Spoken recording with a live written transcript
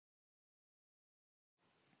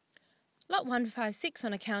Lot 156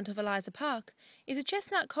 on account of Eliza Park is a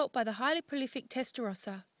chestnut colt by the highly prolific Testa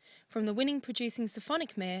Rossa from the winning producing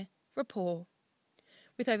symphonic mare, Rapport.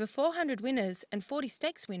 With over 400 winners and 40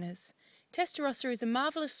 stakes winners, Testa Rossa is a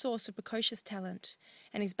marvellous source of precocious talent,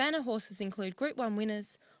 and his banner horses include Group 1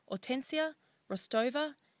 winners Hortensia,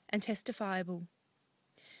 Rostova and Testifiable.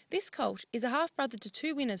 This colt is a half-brother to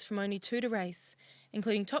 2 winners from only 2 to race,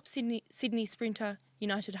 including top Sydney sprinter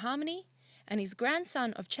United Harmony and his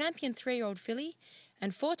grandson of champion 3-year-old filly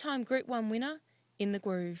and 4-time Group 1 winner In the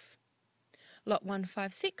Groove. Lot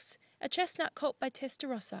 156, a chestnut colt by Testa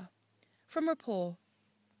Rossa. From Rapport,